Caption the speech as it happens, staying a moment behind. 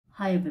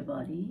Hi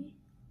everybody,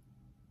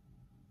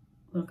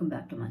 welcome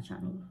back to my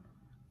channel.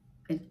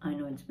 I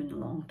know it's been a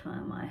long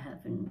time I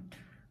haven't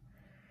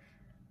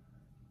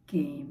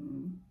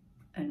came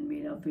and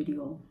made a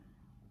video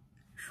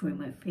showing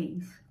my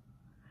face.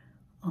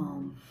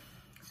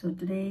 So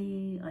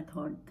today I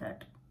thought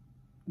that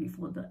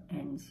before the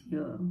ends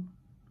here,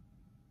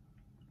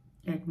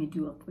 let me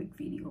do a quick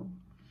video.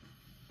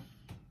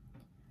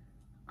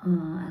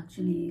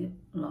 Actually,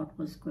 a lot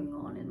was going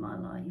on in my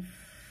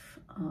life.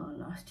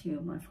 Last year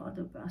my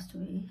father passed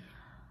away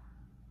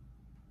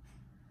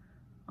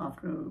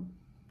after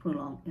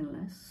prolonged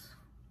illness,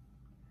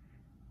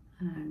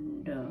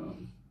 and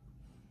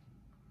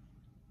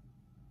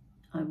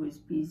I was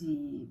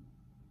busy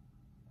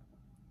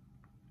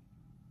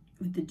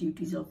with the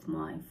duties of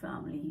my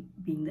family.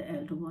 Being the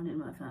elder one in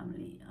my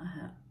family, I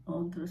have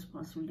all the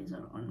responsibilities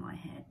are on my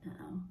head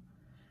now,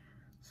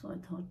 so I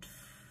thought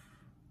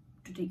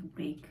to take a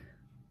break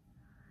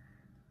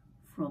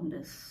from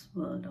this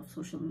world of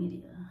social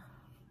media,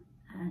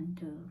 and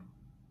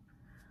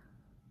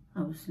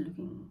I was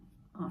looking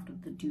after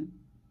the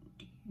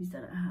duties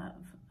that I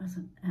have as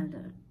an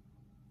elder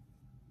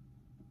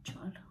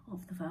child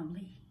of the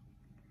family.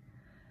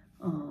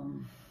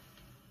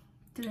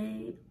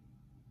 Today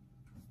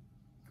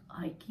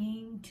I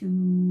came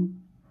to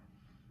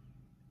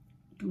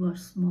do a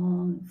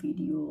small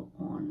video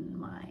on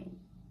my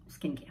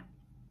skincare.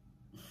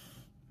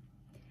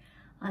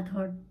 I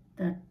thought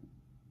that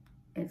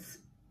it's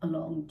a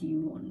long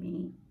due on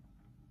me.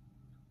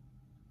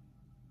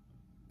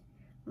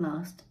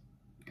 Last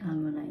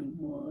time when I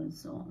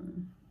was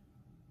on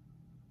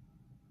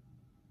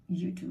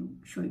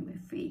YouTube showing my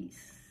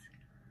face,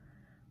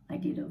 I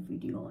did a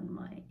video on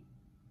my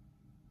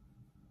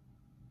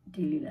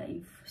daily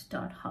life,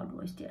 how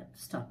do I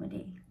start my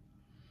day,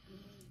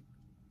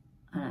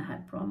 and I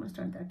had promised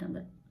at that time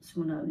that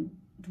soon I will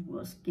do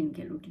a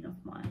skincare routine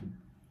of mine,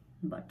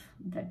 but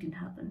that didn't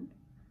happen,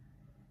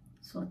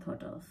 so I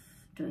thought of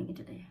doing it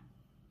today.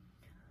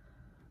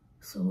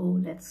 So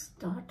let's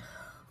start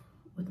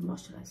with the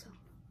moisturizer.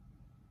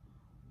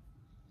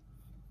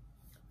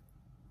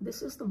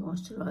 This is the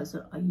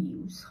moisturizer I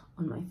use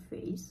on my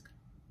face.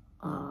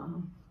 I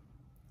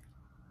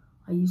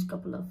use a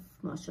couple of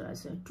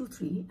moisturizer,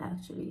 2-3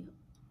 actually,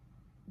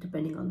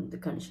 depending on the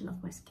condition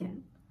of my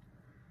skin.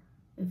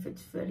 If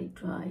it's very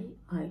dry,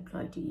 I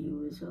try to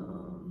use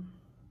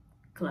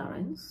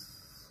Clarins,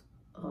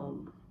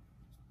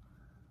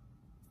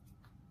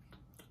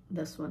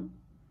 this one.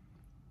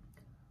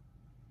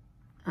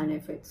 And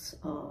if it's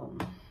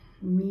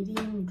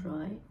medium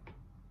dry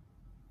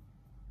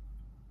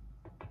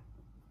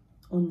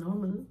or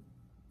normal,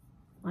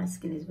 my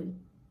skin is very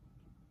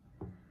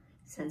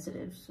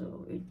sensitive,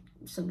 so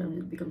sometimes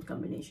it becomes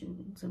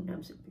combination,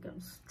 sometimes it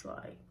becomes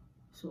dry.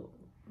 So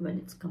when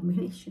it's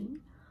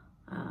combination,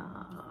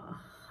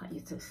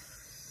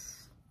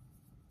 hiatus.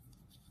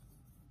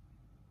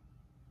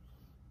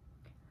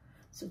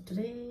 So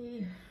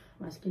today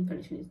my skin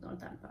condition is not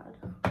that bad,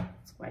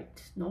 it's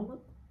quite normal.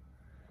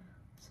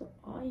 So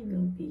I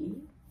will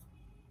be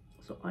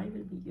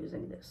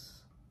using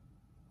this.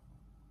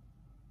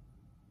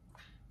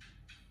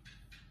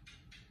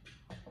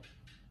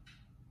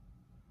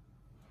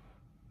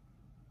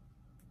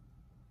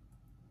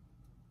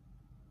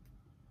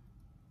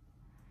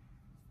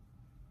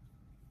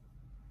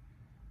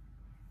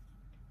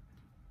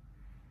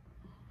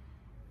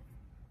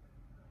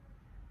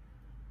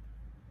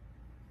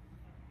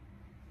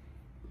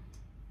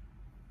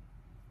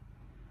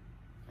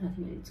 I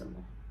think I need some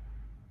more.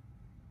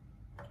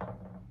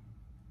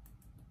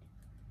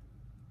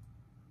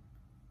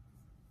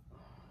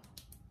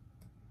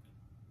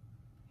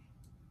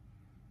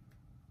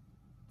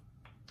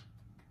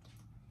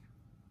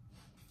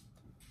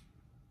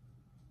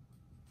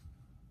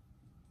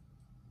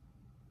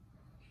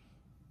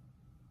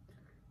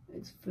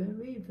 It's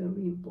very,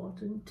 very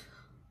important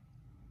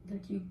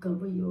that you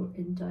cover your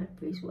entire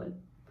face while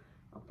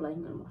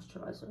applying a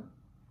moisturizer.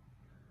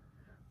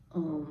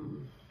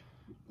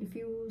 If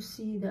you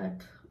see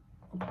that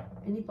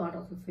any part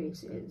of your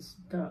face is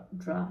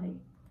dry,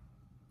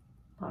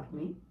 pardon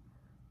me,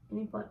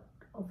 any part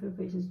of your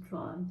face is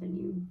dry, then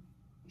you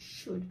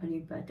should and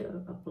you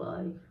better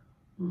apply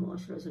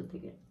moisturizer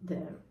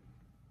there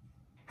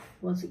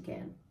once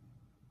again.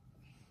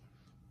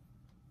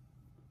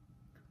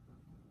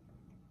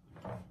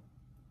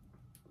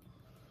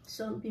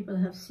 Some people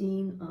have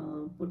seen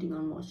putting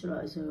on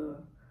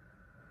moisturizer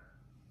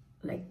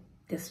like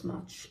this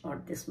much or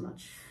this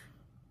much,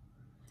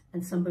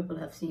 and some people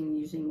have seen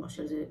using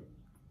moisturizer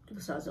to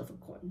the size of a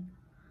coin,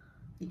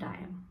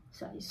 dime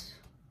size.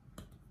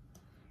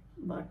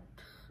 But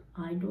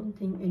I don't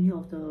think any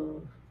of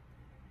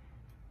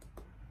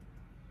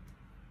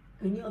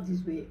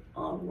these ways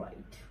are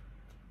right,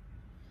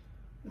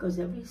 because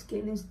every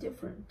skin is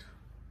different.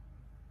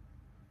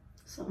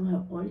 Some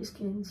have oily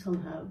skin,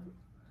 some have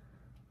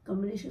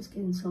combination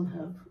skin, some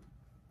have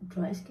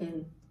dry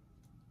skin.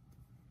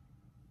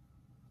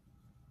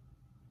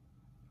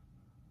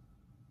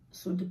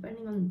 So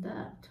depending on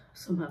that,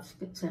 some have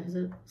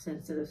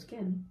sensitive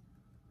skin,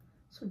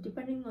 So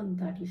depending on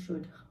that, you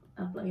should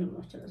apply your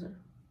moisturizer.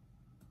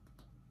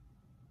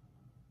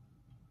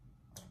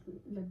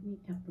 Let me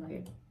apply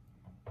it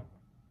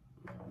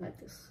like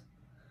this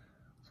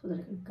so that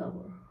I can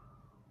cover.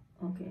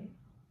 Okay.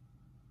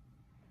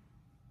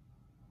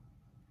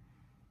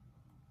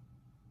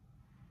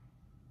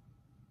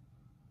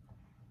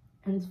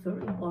 And it's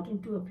very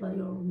important to apply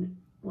your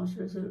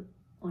moisturizer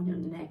on your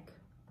neck.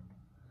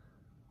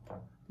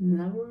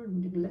 Never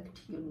neglect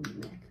your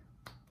neck.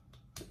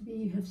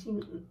 We have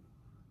seen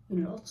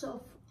in lots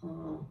of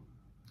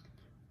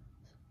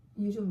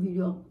YouTube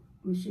video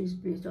which is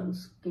based on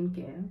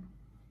skincare.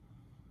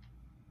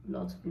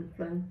 Lots of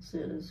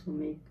influencers who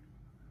make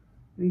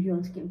video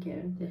on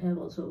skincare, they have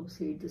also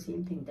said the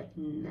same thing, that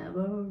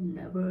never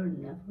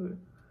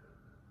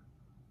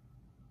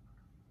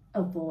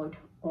avoid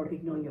or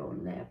ignore your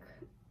neck,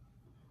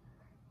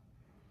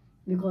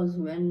 because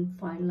when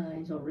fine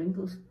lines or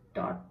wrinkles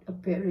start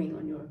appearing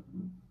on your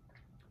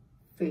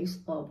face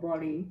or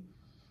body,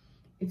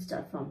 it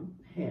starts from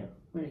here.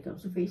 When it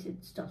comes to face,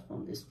 it starts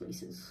from these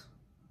places.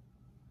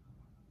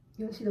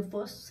 You'll see the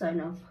first sign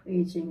of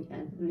aging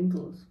and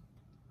wrinkles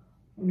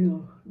on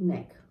your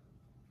neck,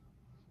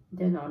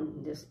 then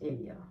on this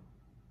area,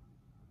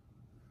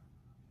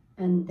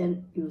 and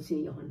then you'll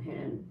see on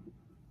here and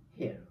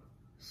here.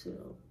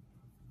 So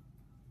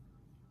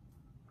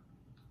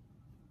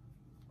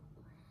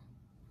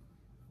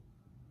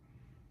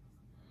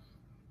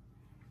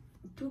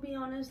to be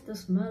honest, the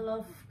smell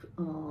of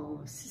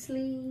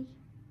Sisley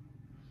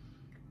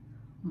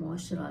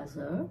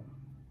moisturizer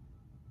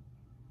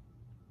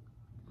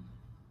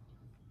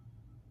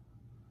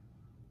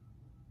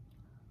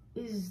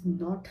is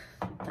not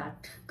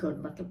that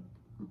good, but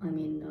I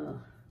mean,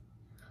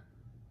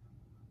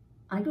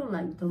 I don't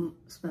like the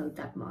smell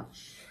that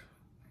much.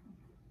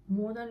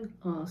 More than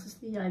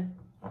Sisley, I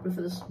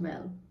prefer the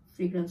smell,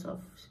 fragrance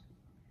of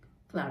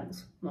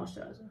Clarins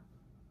moisturizer.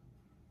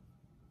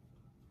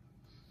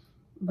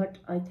 But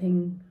I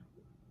think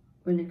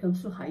when it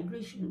comes to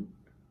hydration,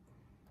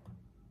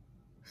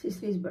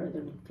 Sisley is better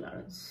than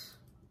Clarins,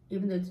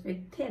 even though it's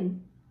very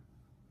thin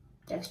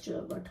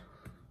texture, but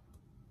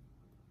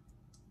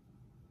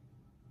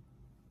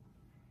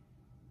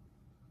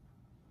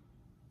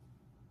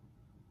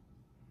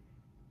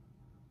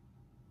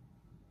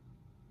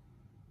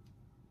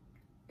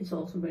it's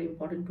also very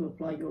important to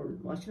apply your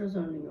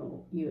moisturizer on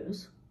your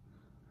ears.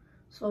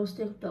 So I was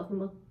still talking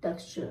about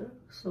texture,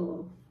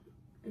 so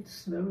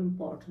it's very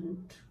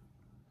important.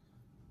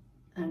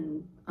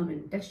 And I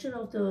mean, texture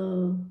of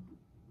the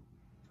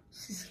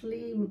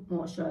Sisley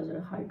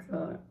moisturizer,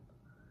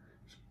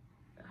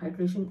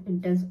 hydration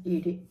intense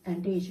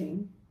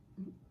anti-aging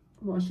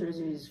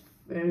moisturizer is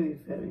very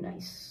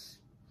nice.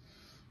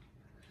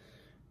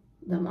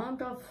 The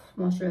amount of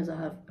moisturizer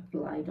I have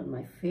applied on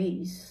my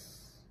face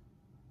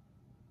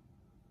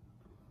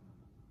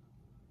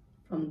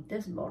from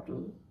this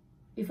bottle,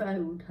 if I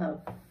would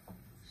have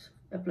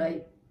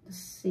applied the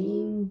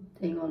same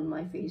thing on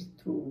my face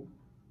through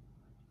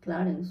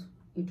Clarins,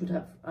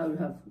 I would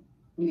have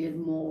needed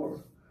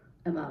more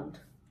amount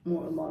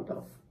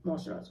of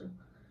moisturizer.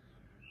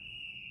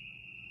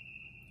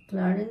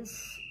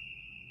 Clarins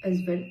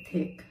is very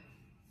thick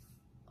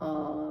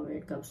when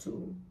it comes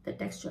to the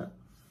texture,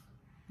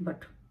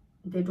 but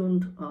they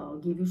don't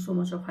give you so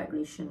much of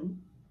hydration,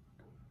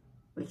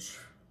 which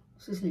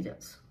Sisley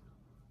does.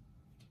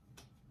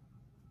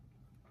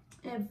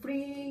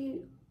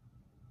 Everything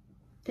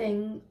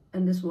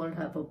in this world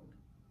have a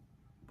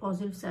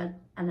positive side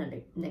and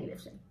a negative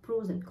side,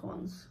 pros and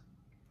cons.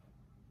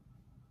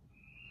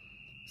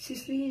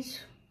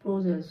 Sisley's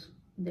pros is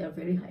they are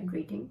very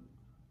hydrating,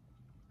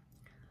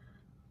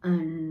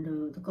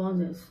 and the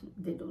cons is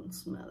they don't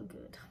smell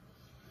good.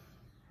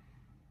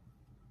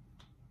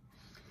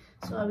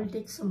 So I will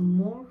take some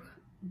more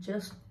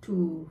just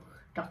to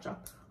touch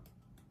up.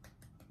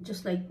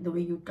 Just like the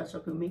way you touch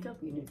up your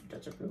makeup, you need to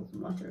touch up your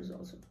moisturizer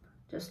also,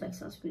 just like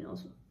sunscreen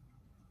also.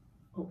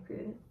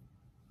 Okay.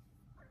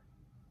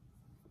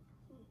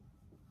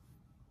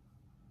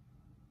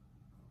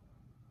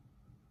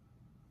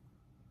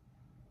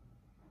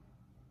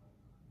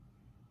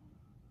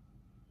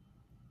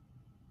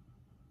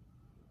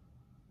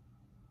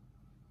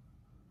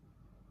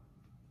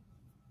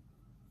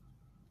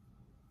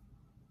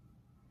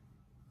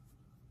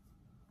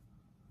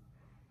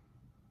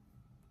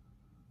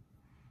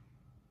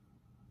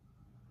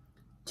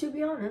 To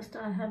be honest,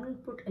 I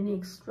haven't put any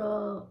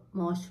extra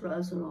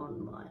moisturizer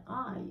on my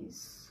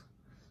eyes,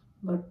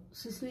 but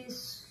Sisley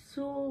is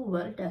so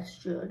well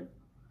textured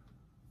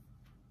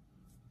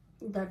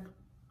that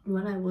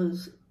when I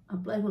was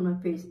applying on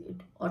my face, it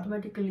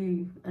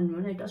automatically, and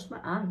when I touched my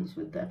eyes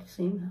with that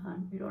same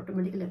hand, it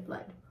automatically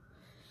applied.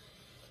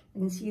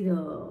 You can see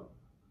the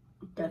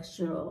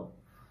texture of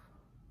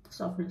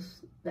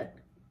softness that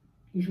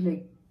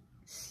usually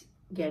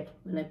get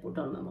when I put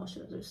on my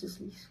moisturizer,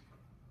 Sisley's.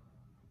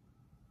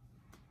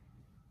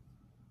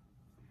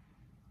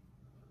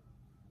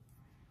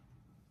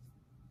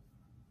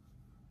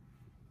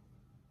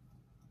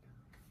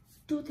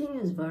 Two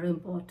things is very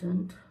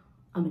important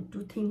I mean,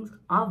 two things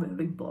are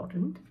very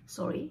important,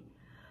 sorry,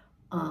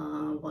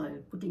 while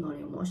putting on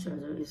your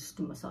moisturizer is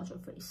to massage your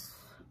face.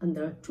 And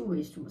there are two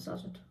ways to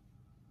massage it.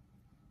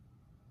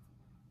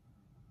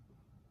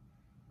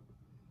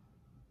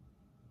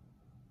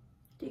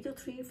 Take your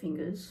 3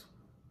 fingers,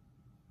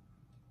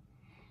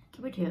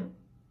 keep it here.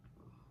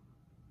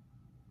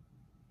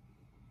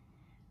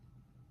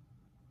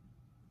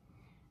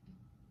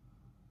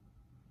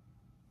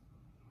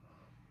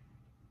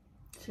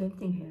 Same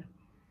thing here.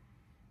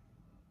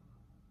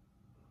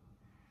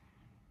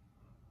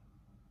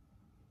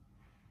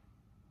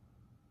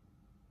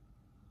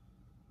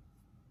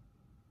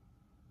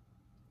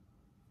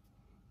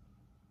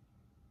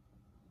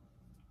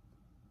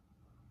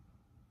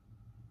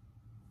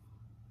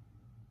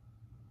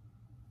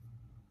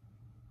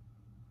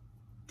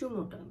 Two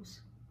more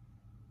times.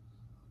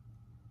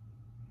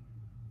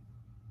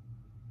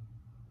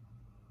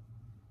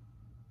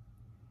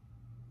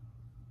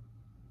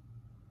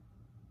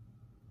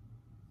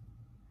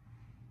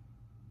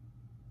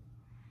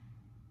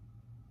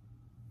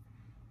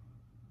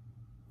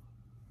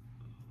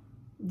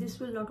 This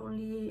will not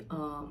only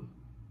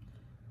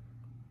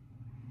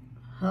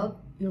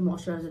help your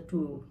moisturizer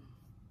to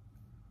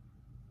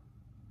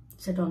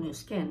set on your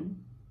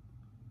skin,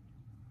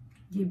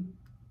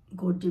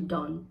 go deep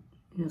down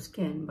in your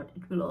skin, but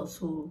it will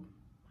also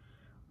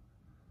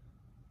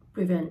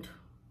prevent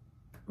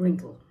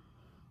wrinkle.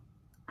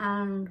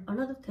 And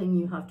another thing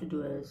you have to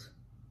do is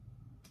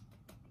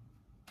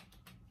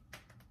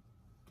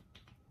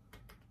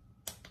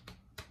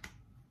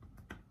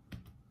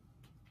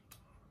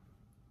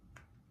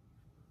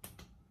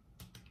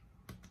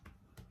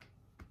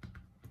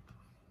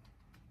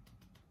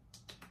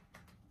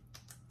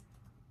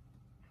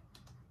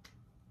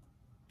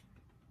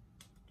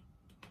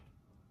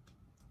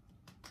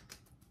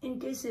in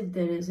case if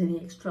there is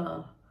any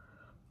extra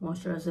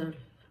moisturizer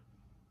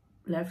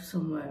left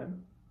somewhere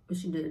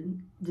which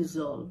didn't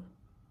dissolve,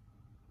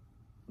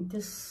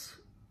 this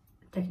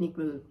technique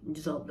will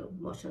dissolve the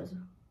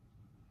moisturizer.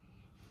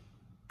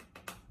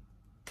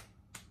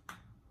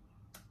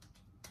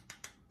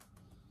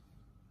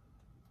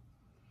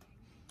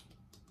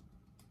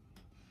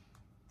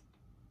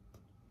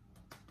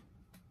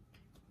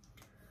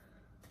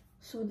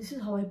 So this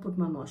is how I put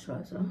my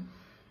moisturizer.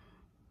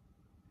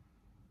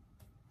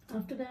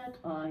 After that,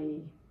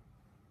 I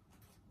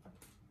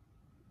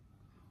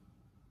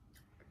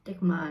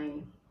take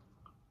my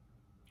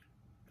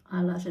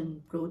eyelash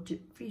and brow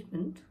tip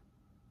treatment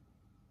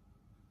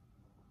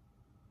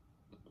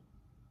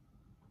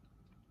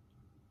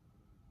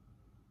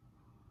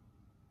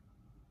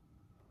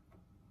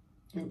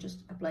and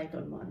just apply it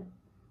on my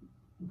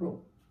brow.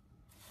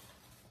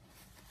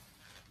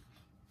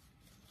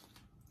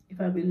 If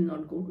I will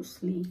not go to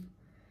sleep,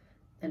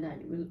 then I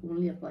will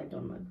only apply it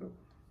on my brow.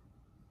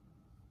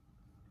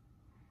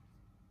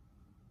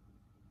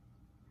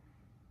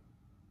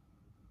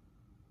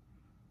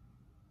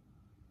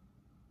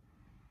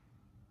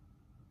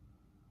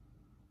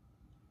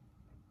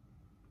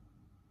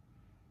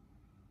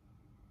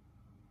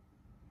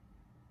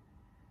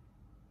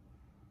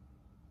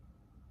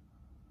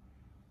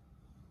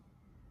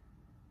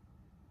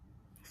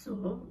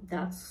 So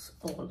that's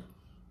all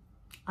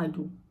I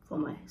do for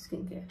my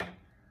skincare.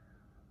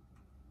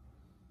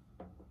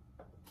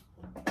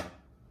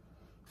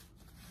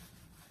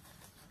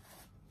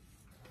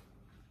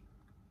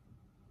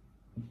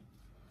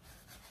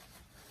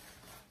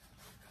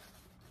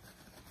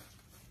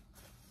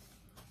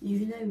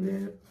 Usually I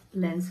wear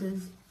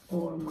lenses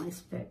or my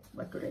spec,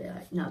 but today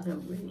now that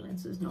I'm wearing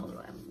lenses, now that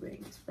I'm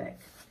wearing spec,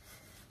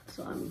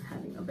 so I'm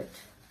having a bit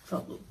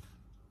trouble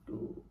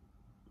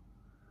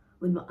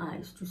with my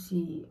eyes to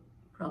see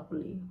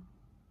properly.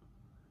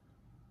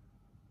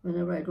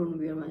 Whenever I don't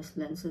wear my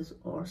lenses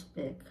or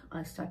spec,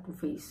 I start to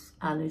face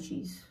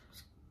allergies.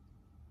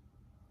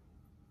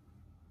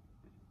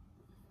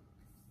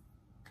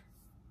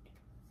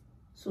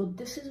 So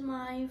this is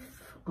my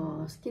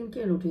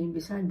skincare routine.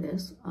 Beside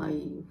this,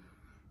 I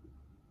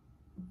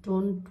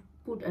don't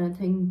put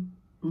anything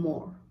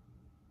more.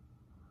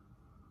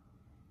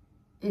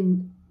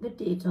 In the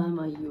daytime,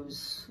 I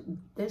use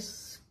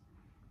this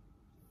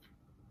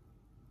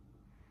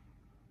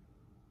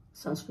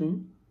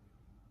sunscreen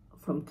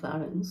from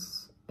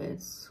Clarins.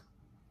 It's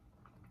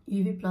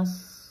UV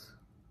plus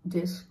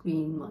disc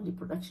green multi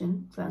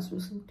protection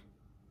translucent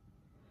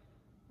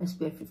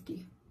SPF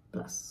 50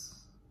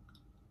 plus,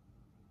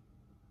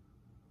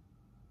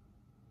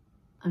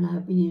 and I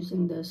have been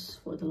using this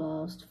for the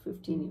last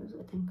 15 years,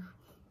 I think.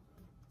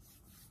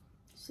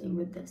 Same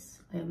with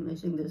this, I am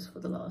using this for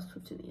the last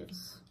 15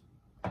 years.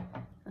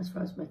 As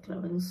far as my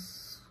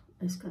Clarins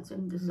is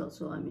concerned, this is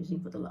also I'm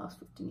using for the last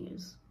 15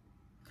 years.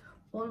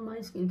 All my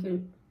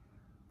skincare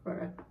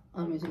products,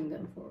 I'm using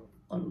them for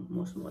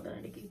almost more than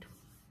a decade.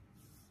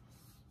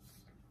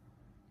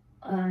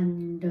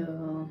 And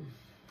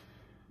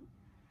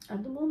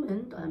at the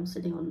moment, I'm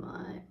sitting on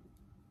my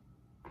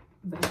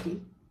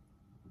vanity.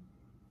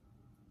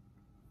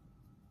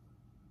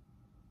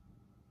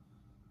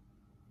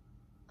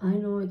 I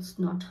know it's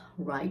not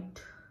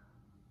right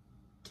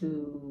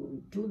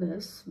to do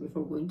this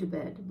before going to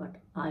bed, but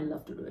I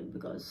love to do it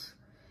because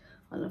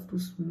I love to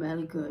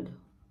smell good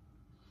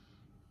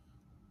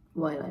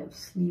while I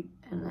sleep,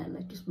 and I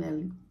like to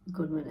smell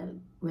good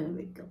when I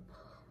wake up.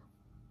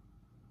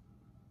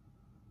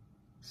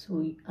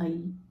 So I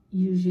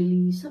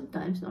usually,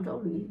 sometimes, not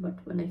always, but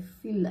when I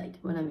feel like,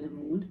 when I'm in a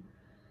mood,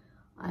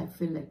 I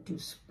feel like to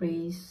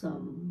spray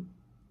some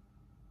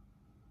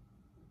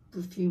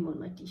perfume on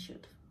my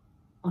t-shirt,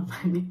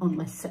 on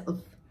myself.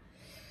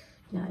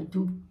 Yeah, I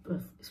do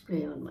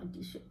spray on my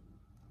t-shirt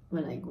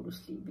when I go to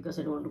sleep because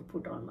I don't want to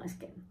put on my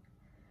skin.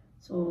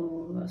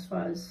 So as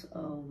far as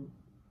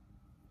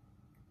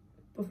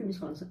perfume is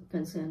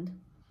concerned,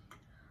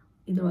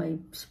 either I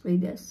spray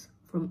this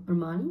from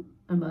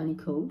Armani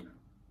Code,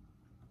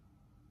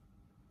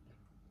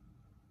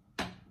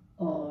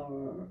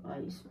 or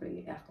I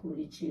spray Acqua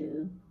di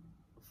Gel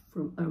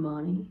from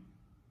Armani,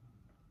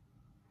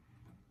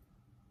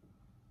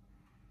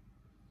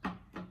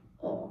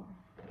 or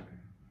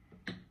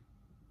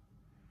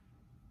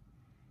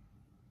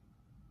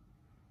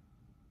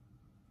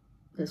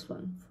this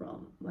one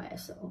from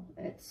YSL.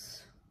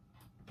 It's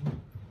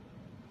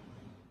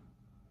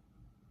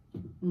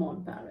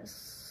Mon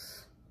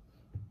Paris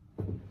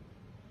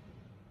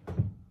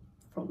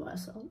from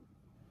YSL.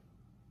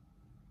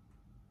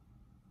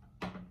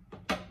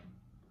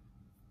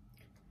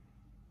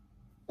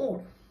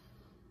 Or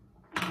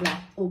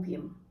Black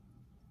Opium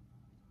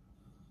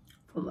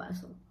from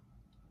YSL.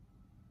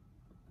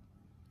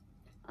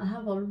 I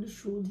have already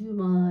showed you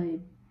my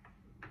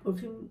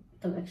perfume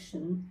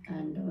collection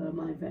and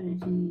my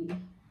vanity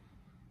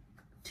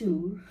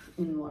tour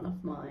in one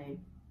of my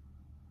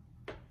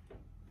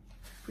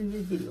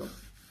previous videos.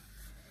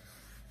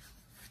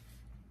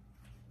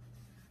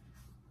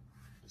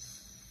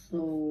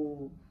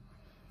 So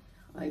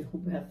I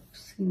hope you have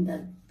seen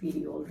that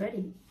video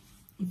already.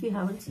 If you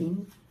haven't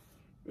seen,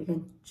 you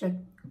can check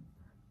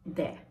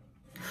there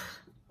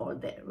or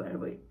there,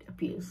 wherever it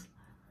appears.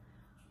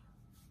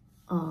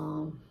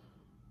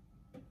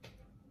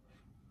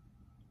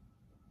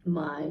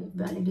 My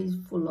vanity is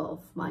full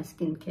of my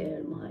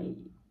skincare, my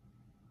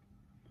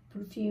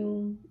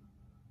perfume,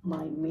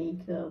 my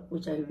makeup,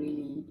 which I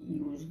really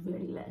use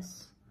very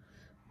less.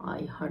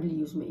 I hardly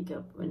use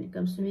makeup. When it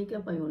comes to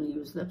makeup, I only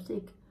use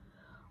lipstick,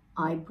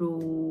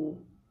 eyebrow.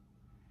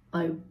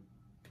 I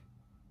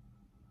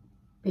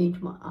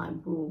paint my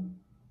eyebrow.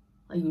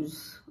 I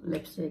use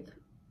lipstick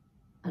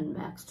and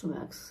max to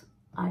max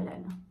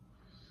eyeliner.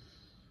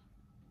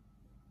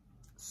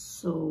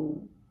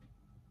 So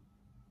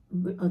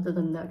other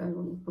than that, I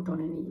don't put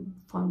on any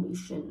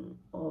foundation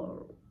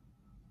or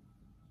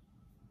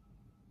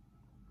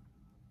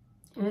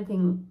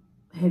anything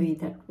heavy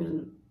that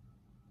will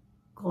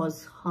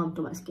cause harm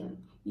to my skin.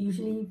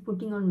 Usually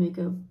putting on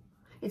makeup,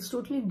 it's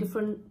totally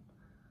different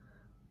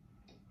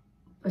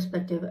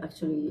perspective.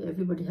 Actually,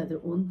 everybody has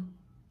their own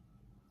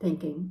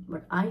thinking,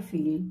 but I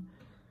feel,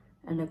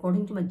 and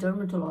according to my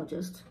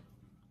dermatologist,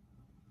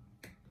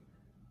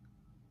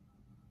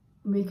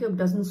 makeup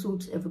doesn't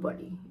suit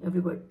everybody.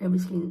 Every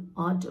skin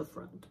are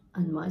different,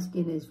 and my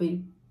skin is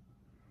very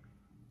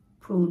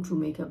prone to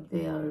makeup.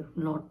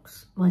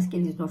 My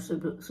skin is not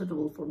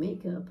suitable for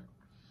makeup,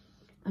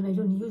 and I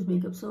don't use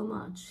makeup so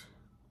much.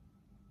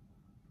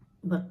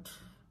 But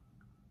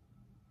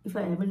if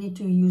I ever need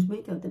to use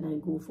makeup, then I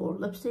go for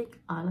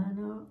lipstick,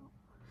 eyeliner.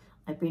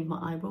 I paint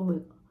my eyebrow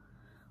with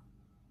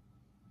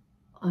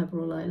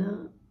eyebrow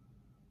liner,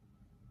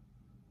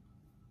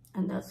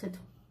 and that's it.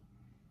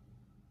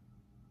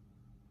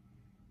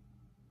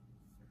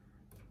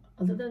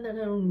 Other than that,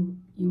 I don't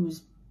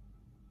use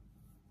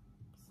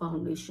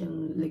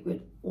foundation,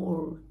 liquid,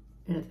 or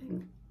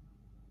anything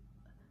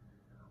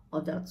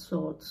of that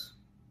sort.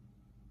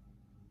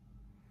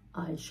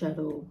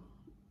 Eyeshadow,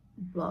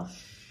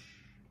 blush,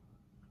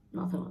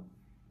 nothing.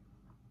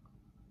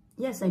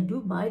 Yes, I do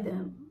buy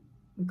them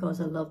because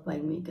I love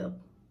buying makeup,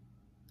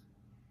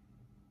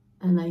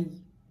 and I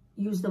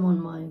use them on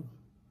my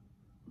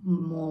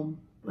mom.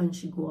 When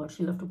she go out,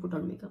 she loves to put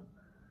on makeup,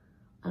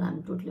 and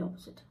I'm totally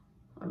opposite.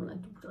 I don't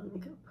like to put on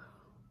makeup.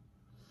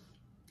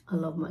 I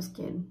love my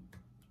skin.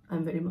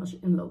 I'm very much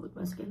in love with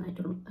my skin. I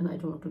don't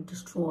want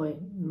to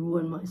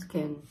ruin my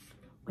skin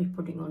by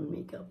putting on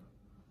makeup.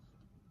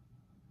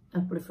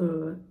 I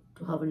prefer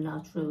to have a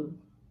natural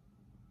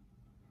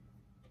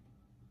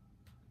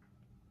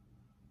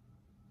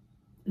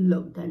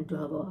look than to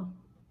have a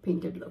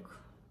painted look.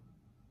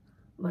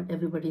 But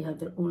everybody has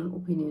their own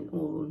opinion,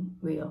 own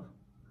way of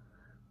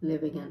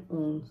living, and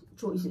own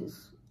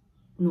choices.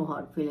 No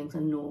hard feelings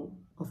and no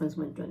offense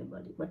meant to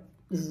anybody. But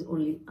this is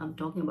only, I'm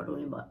talking about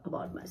only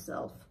about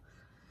myself.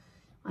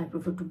 I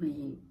prefer to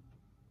be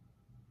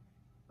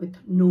with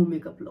no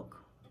makeup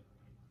look,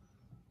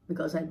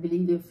 because I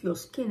believe if your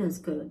skin is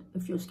good,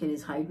 if your skin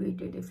is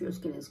hydrated, if your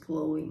skin is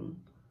glowing,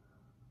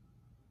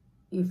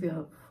 if you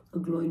have a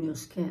glow in your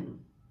skin,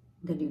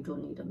 then you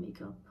don't need a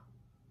makeup.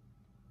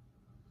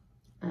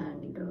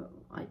 And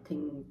I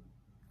think,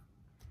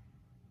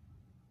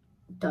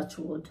 touch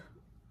wood,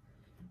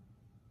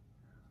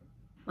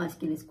 My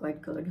skin is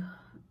quite good,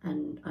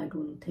 and I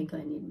don't think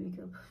I need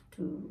makeup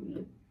to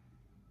look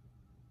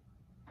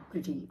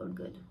pretty or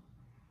good.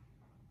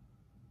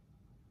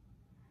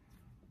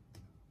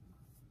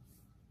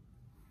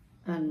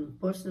 And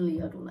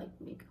personally, I don't like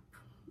makeup.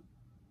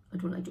 I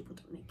don't like to put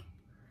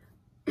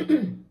on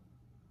makeup.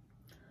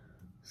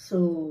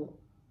 So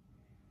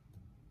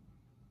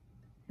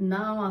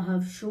now I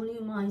have shown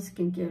you my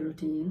skincare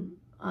routine.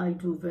 I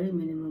do very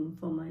minimum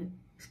for my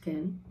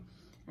skin.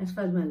 As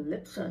far as my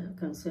lips are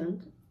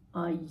concerned,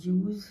 I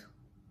use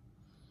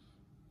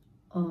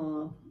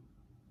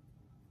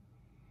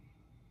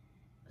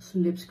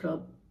lip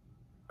scrub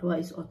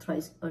twice or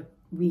thrice a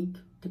week,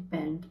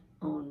 depend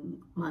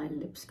on my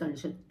lips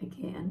condition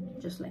again,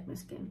 just like my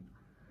skin.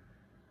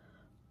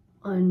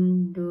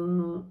 And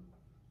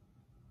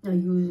I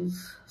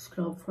use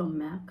scrub from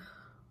MAC.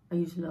 I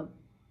use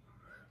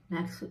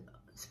MAC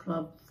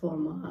scrub for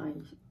my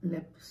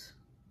lips,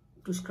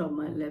 to scrub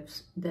my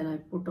lips. Then I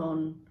put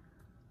on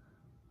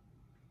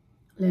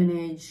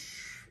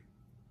Laneige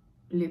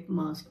lip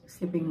mask,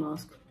 sleeping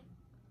mask.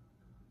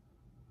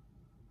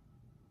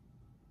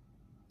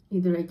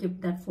 Either I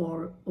keep that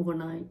for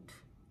overnight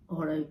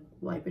or I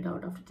wipe it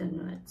out after 10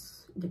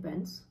 minutes,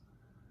 depends.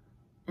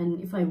 And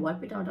if I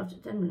wipe it out after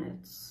 10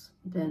 minutes,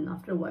 then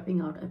after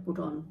wiping out, I put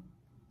on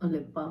a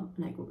lip balm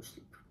and I go to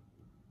sleep.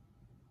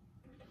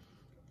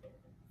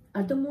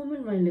 At the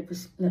moment, my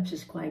lips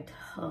is quite,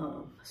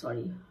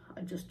 sorry,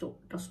 I just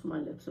touched my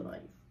lips, so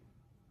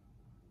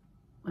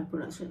my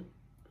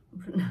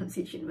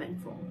pronunciation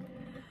went wrong.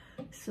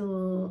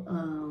 So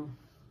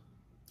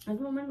at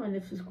the moment, my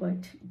lips is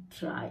quite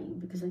dry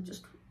because I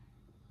just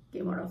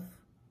came out of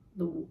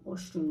the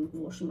washing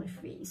my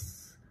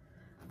face.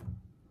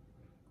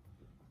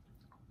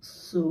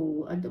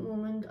 So at the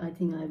moment, I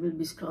think I will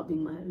be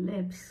scrubbing my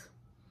lips,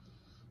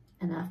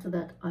 and after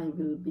that I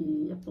will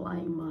be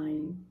applying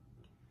my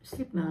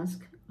sleep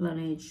mask,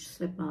 Laneige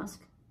sleep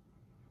mask.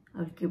 I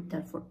will keep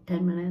that for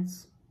 10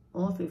 minutes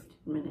or 15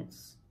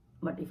 minutes.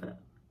 But if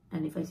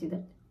I see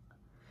that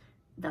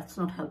that's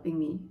not helping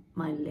me,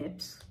 my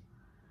lips,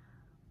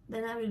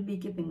 then I will be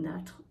keeping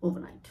that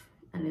overnight.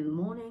 And in the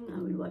morning, I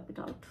will wipe it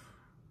out.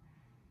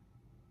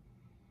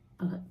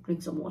 I'll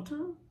drink some water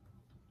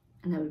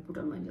and I will put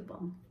on my lip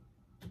balm.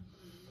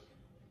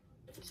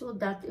 So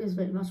that is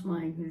very much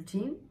my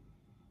routine.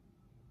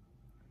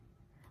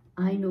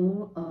 I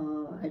know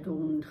I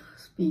don't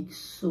speak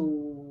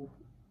so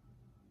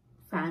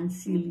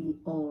fancily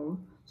or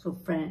so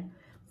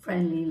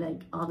friendly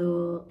like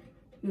other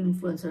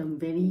influencers. I'm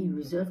very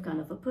reserved kind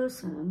of a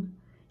person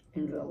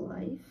in real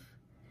life,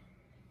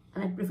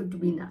 and I prefer to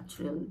be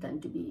natural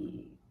than to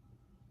be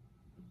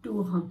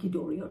too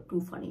hunky-dory or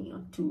too funny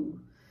or too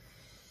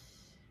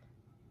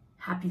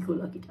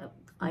happy-go-lucky type.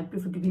 I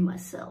prefer to be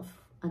myself,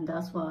 and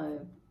that's why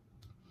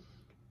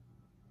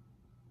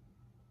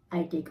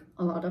I take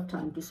a lot of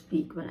time to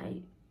speak when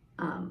I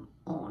am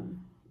on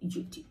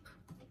YouTube.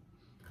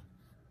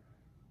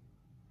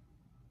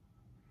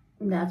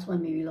 That's why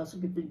maybe lots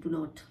of people do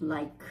not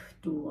like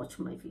to watch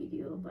my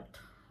video, but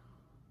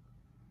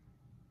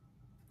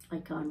I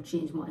can't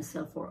change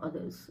myself for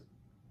others.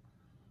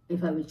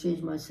 If I will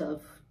change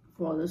myself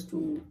for others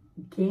to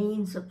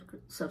gain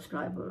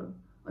subscriber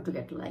or to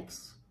get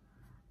likes,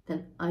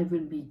 then I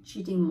will be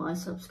cheating my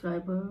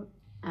subscriber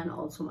and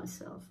also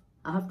myself.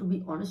 I have to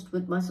be honest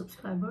with my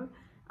subscriber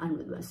and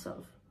with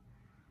myself.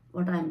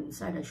 What I am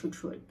inside, I should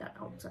show it that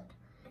outside.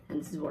 And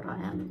this is what I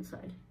am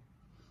inside.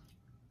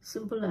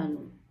 Simple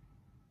and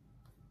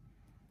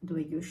the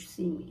way you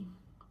see me.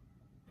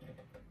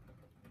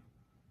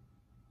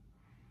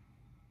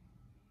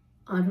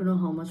 I don't know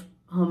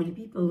how many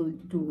people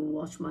do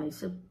watch my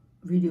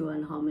video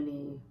and how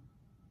many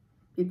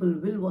people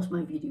will watch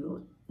my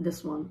video,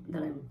 this one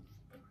that I'm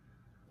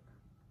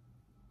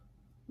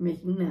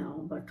making now,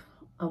 but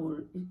I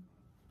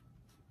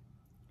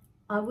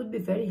would be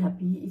very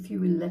happy if you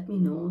will let me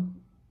know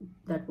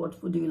that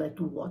what would you like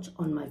to watch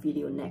on my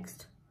video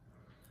next.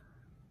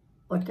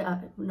 What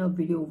kind of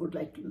video would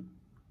like to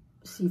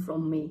see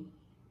from me?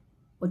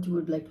 What you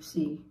would like to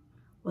see?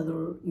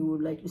 Whether you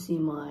would like to see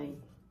my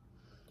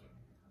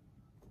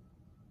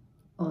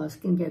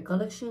skincare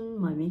collection,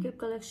 my makeup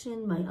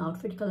collection, my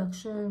outfit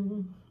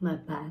collection, my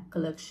bag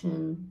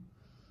collection,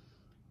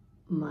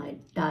 my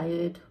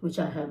diet, which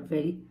I have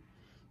very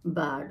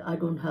bad. I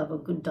don't have a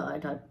good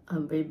diet.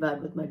 I'm very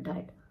bad with my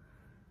diet,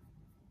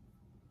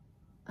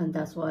 and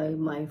that's why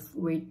my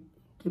weight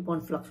keep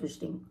on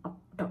fluctuating up,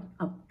 down,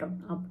 up,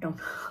 down, up, down.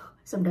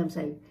 Sometimes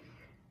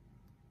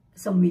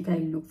some week I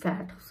look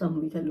fat, some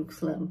week I look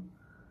slim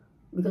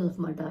because of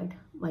my diet.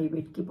 My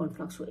weight keep on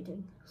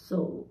fluctuating.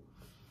 So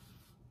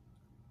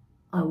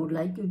I would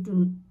like you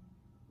to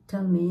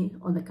tell me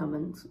on the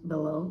comments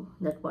below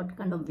that what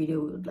kind of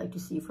video you would like to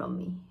see from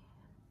me,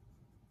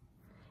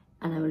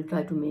 and I will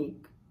try to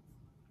make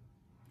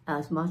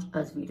as much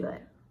as video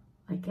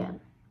I can.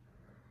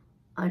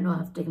 I know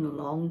I've taken a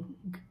long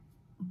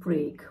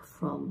break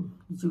from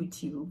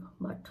YouTube,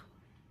 but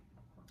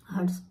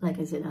like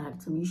I said, I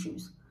had some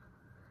issues.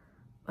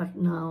 But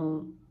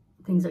now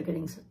things are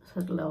getting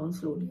settled down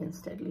slowly and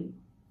steadily,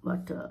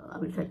 but I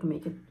will try to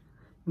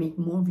make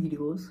more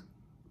videos,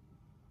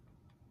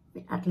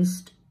 at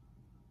least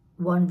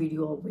one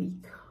video a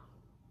week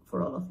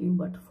for all of you.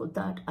 But for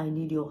that I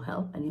need your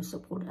help and your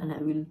support, and I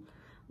will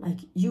like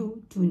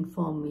you to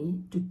inform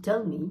me, to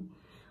tell me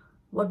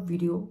what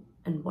video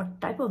and what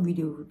type of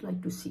video you would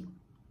like to see,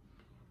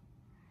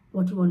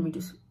 what you want me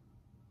to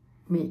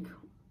make,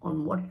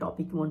 on what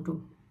topic you want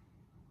to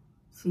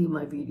see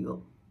my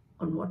video,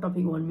 on what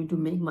topic you want me to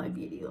make my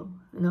video,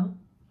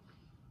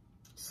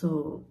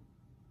 So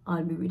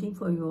I'll be waiting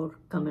for your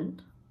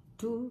comment.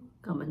 Do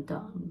comment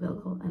down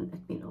below and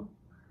let me know.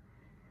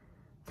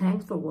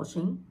 Thanks for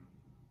watching.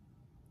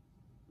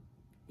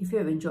 If you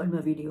have enjoyed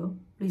my video,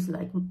 please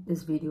like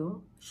this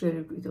video, share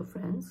it with your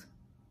friends,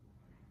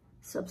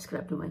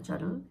 subscribe to my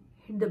channel,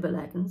 hit the bell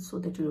icon so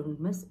that you don't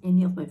miss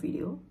any of my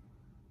video,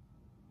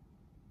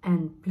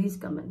 and please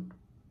comment.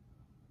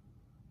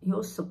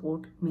 Your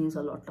support means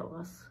a lot to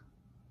us.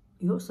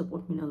 Your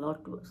support means a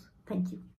lot to us. Thank you.